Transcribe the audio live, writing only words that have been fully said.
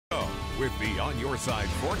with the On Your Side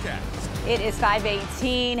forecast. It is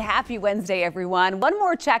 5:18. Happy Wednesday, everyone. One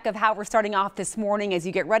more check of how we're starting off this morning as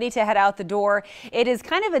you get ready to head out the door. It is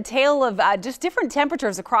kind of a tale of just different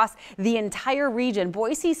temperatures across the entire region.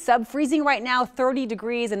 Boise sub-freezing right now, 30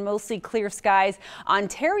 degrees and mostly clear skies.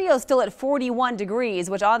 Ontario still at 41 degrees,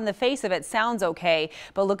 which on the face of it sounds okay.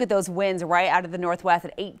 But look at those winds right out of the northwest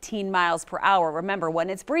at 18 miles per hour. Remember,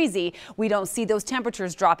 when it's breezy, we don't see those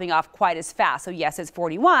temperatures dropping off quite as fast. So yes, it's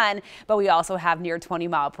 41, but we also have near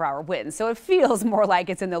 20-mile-per-hour winds. So it feels more like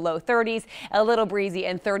it's in the low 30s, a little breezy,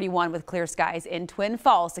 and 31 with clear skies in Twin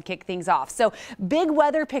Falls to kick things off. So big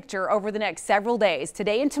weather picture over the next several days.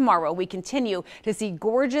 Today and tomorrow, we continue to see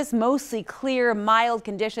gorgeous, mostly clear, mild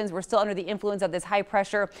conditions. We're still under the influence of this high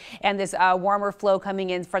pressure and this warmer flow coming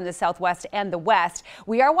in from the southwest and the west.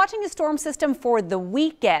 We are watching a storm system for the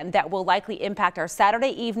weekend that will likely impact our Saturday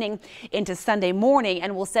evening into Sunday morning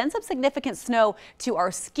and will send some significant snow to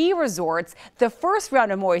our ski resorts. The first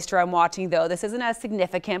round of moisture I'm watching, though, this isn't as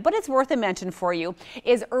significant, but it's worth a mention for you,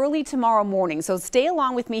 is early tomorrow morning. So stay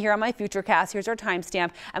along with me here on my Futurecast. Here's our timestamp.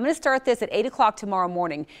 I'm going to start this at 8 o'clock tomorrow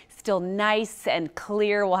morning. Still nice and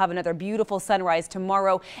clear. We'll have another beautiful sunrise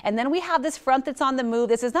tomorrow. And then we have this front that's on the move.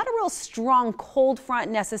 This is not a real strong cold front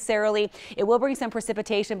necessarily. It will bring some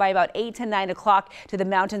precipitation by about 8 to 9 o'clock to the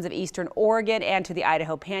mountains of eastern Oregon and to the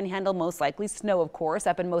Idaho Panhandle. Most likely snow, of course,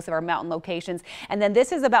 up in most of our mountain locations. And then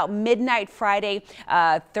this is about midnight Friday,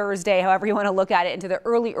 Thursday, however you want to look at it, into the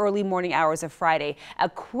early morning hours of Friday. A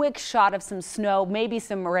quick shot of some snow, maybe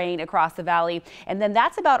some rain across the valley. And then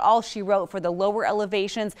that's about all she wrote for the lower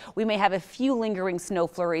elevations. We may have a few lingering snow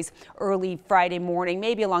flurries early Friday morning,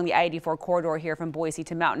 maybe along the I-84 corridor here from Boise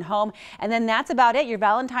to Mountain Home. And then that's about it. Your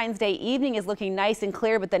Valentine's Day evening is looking nice and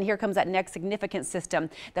clear, but then here comes that next significant system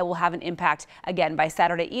that will have an impact again by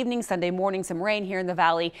Saturday evening, Sunday morning, some rain here in the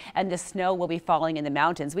valley, and the snow will be falling in the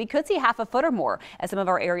mountains. We could see half a foot or more at some of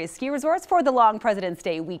our area ski resorts for the long President's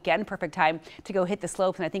Day weekend. Perfect time to go hit the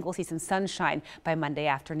slopes, and I think we'll see some sunshine by Monday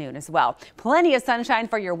afternoon as well. Plenty of sunshine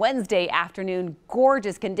for your Wednesday afternoon.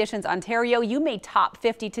 Gorgeous conditions. Ontario, you may top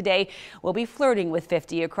 50 today. We'll be flirting with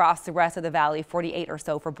 50 across the rest of the valley, 48 or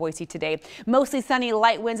so for Boise today. Mostly sunny,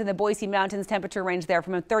 light winds in the Boise Mountains. Temperature range there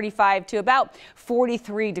from 35 to about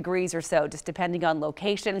 43 degrees or so, just depending on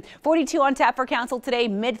location. 42 on tap for Council today,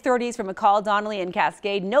 mid-30s for McCall, Donnelly, and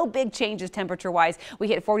Cascade. No big changes temperature-wise. We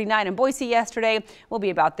hit 49 in Boise yesterday. We'll be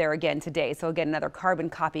about there again today. So again, another carbon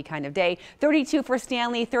copy kind of day. 32 for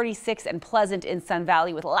Stanley, 36 and Pleasant in Sun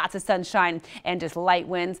Valley with lots of sunshine and just light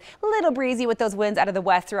winds. A little breezy with those winds out of the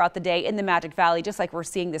west throughout the day in the Magic Valley, just like we're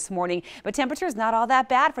seeing this morning. But temperatures not all that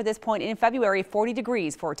bad for this point in February, 40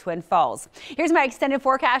 degrees for Twin Falls. Here's my extended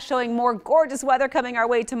forecast showing more gorgeous weather coming our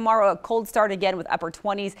way tomorrow. A cold start again with upper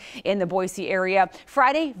 20s in the Boise area.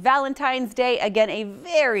 Friday, Valentine's Day, again, a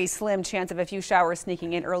very slim chance of a few showers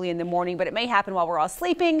sneaking in early in the morning, but it may happen while we're all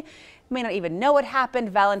sleeping. May not even know it happened.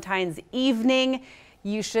 Valentine's evening,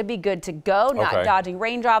 you should be good to go, not dodging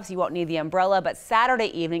raindrops. You won't need the umbrella, but Saturday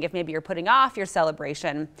evening, if maybe you're putting off your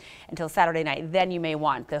celebration until Saturday night, then you may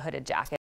want the hooded jacket.